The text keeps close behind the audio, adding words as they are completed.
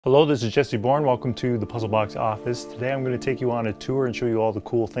Hello, this is Jesse Bourne. Welcome to the Puzzlebox office. Today I'm going to take you on a tour and show you all the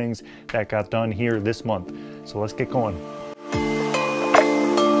cool things that got done here this month. So let's get going.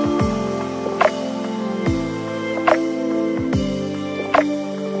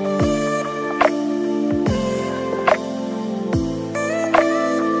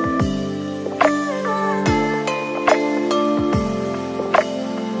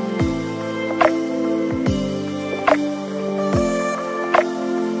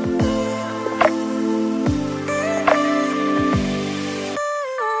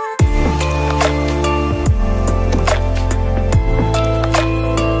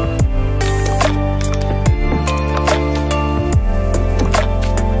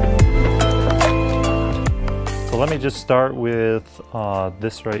 Let me just start with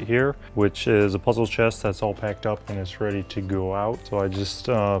this right here, which is a puzzle chest that's all packed up and it's ready to go out. So I just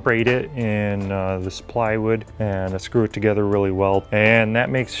sprayed it in this plywood and I screw it together really well. And that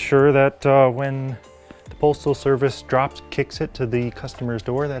makes sure that when the postal service kicks it to the customer's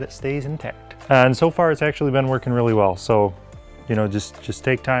door, that it stays intact. And so far it's actually been working really well. So, you know, just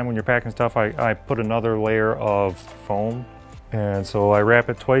take time when you're packing stuff. I put another layer of foam. And so I wrap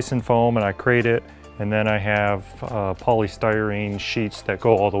it twice in foam and I crate it. And then I have polystyrene sheets that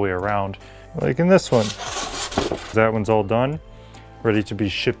go all the way around, like in this one. That one's all done, ready to be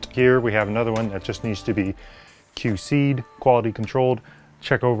shipped here. We have another one that just needs to be QC'd, quality controlled,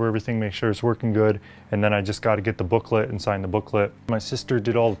 check over everything, make sure it's working good. And then I just got to get the booklet and sign the booklet. My sister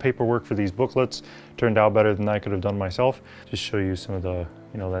did all the paperwork for these booklets. Turned out better than I could have done myself. Just show you some of the,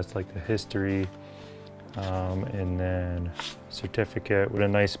 you know, that's like the history. And then certificate with a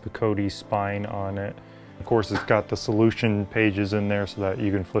nice Bacote spine on it. Of course, it's got the solution pages in there so that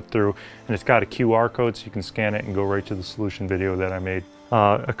you can flip through, and it's got a QR code so you can scan it and go right to the solution video that I made.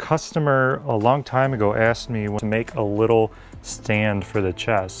 A customer a long time ago asked me to make a little stand for the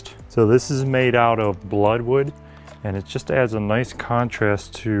chest. So this is made out of bloodwood, and it just adds a nice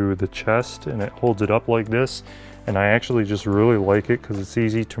contrast to the chest, and it holds it up like this. And I actually just really like it because it's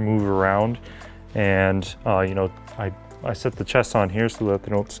easy to move around. And you know, I set the chest on here so that they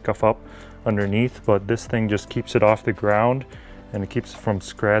don't scuff up underneath, but this thing just keeps it off the ground and it keeps it from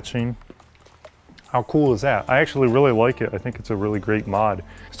scratching. How cool is that? I actually really like it. I think it's a really great mod.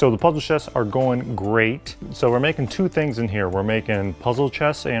 So the puzzle chests are going great. So we're making two things in here. We're making puzzle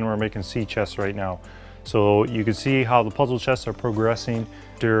chests and we're making sea chests right now. So you can see how the puzzle chests are progressing.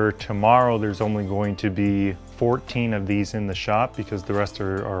 Tomorrow there's only going to be 14 of these in the shop because the rest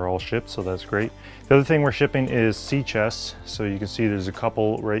are all shipped, so that's great. The other thing we're shipping is sea chests. So you can see there's a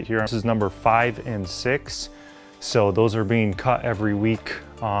couple right here. This is number 5 and 6. So those are being cut every week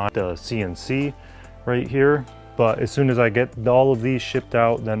on the CNC right here. But as soon as I get all of these shipped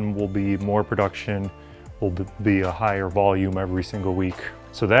out, then will be more production, will be a higher volume every single week.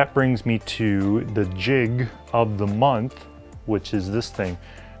 So that brings me to the jig of the month, which is this thing.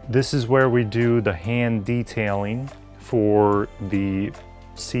 This is where we do the hand detailing for the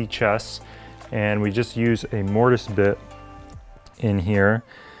sea chests, and we just use a mortise bit in here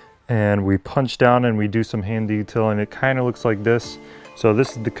and we punch down and we do some hand detailing. It kind of looks like this. So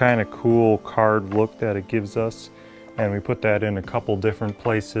this is the kind of cool card look that it gives us, and we put that in a couple different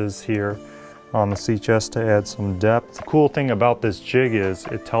places here on the sea chest to add some depth. The cool thing about this jig is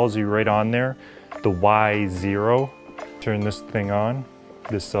it tells you right on there the Y0. Turn this thing on,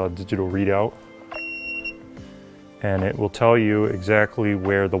 this digital readout, and it will tell you exactly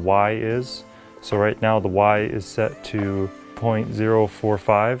where the Y is. So right now the Y is set to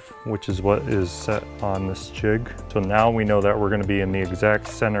 0.045, which is what is set on this jig. So now we know that we're going to be in the exact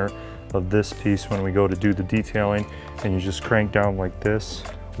center of this piece when we go to do the detailing, and you just crank down like this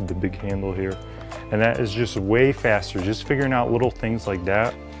with the big handle here. And that is just way faster. Just figuring out little things like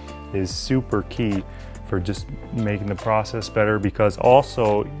that is super key for just making the process better, because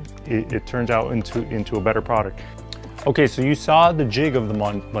also it turns out into a better product. Okay, so you saw the jig of the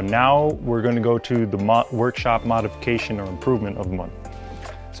month, but now we're going to go to the workshop modification or improvement of the month.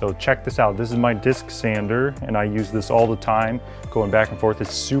 So check this out. This is my disc sander, and I use this all the time, going back and forth.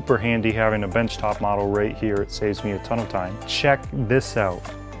 It's super handy having a benchtop model right here. It saves me a ton of time. Check this out.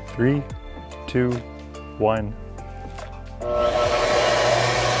 3, 2, 1.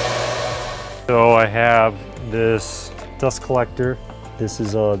 So I have this dust collector. This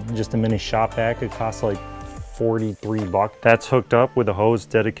is just a mini shop vac. It costs like 43 bucks. That's hooked up with a hose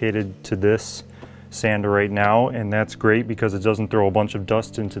dedicated to this sander right now, and that's great because it doesn't throw a bunch of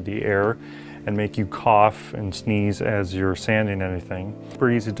dust into the air and make you cough and sneeze as you're sanding anything. Super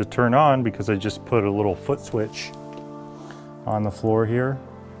easy to turn on because I just put a little foot switch on the floor here.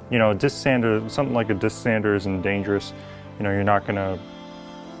 You know, a disc sander, something like a disc sander isn't dangerous. You know, you're not gonna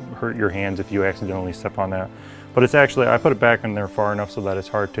hurt your hands if you accidentally step on that. But it's actually, I put it back in there far enough so that it's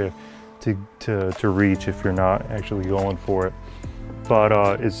hard to reach if you're not actually going for it. But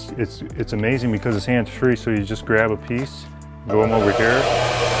it's amazing because it's hands-free, so you just grab a piece, go them over here,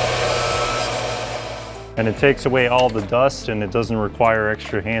 and it takes away all the dust, and it doesn't require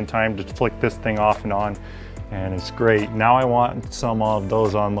extra hand time to flick this thing off and on, and it's great. Now I want some of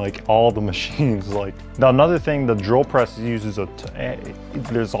those on like all the machines. Like, now another thing, the drill press uses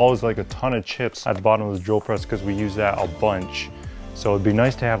there's always like a ton of chips at the bottom of the drill press because we use that a bunch. So it'd be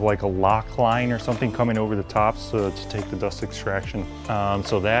nice to have like a lock line or something coming over the top to take the dust extraction.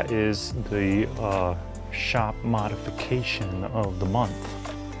 So that is the shop modification of the month.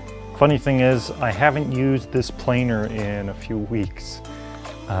 Funny thing is, I haven't used this planer in a few weeks,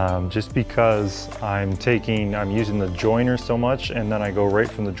 just because I'm using the joiner so much, and then I go right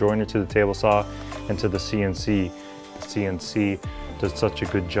from the joiner to the table saw and to the CNC. The CNC does such a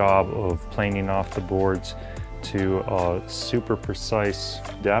good job of planing off the boards to a super precise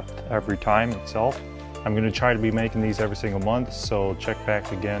depth every time itself. I'm going to try to be making these every single month, so check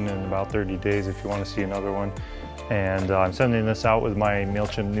back again in about 30 days if you want to see another one. And I'm sending this out with my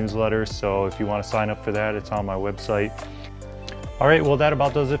MailChimp newsletter, so if you want to sign up for that, it's on my website. All right, well, that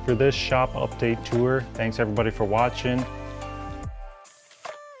about does it for this shop update tour. Thanks everybody for watching.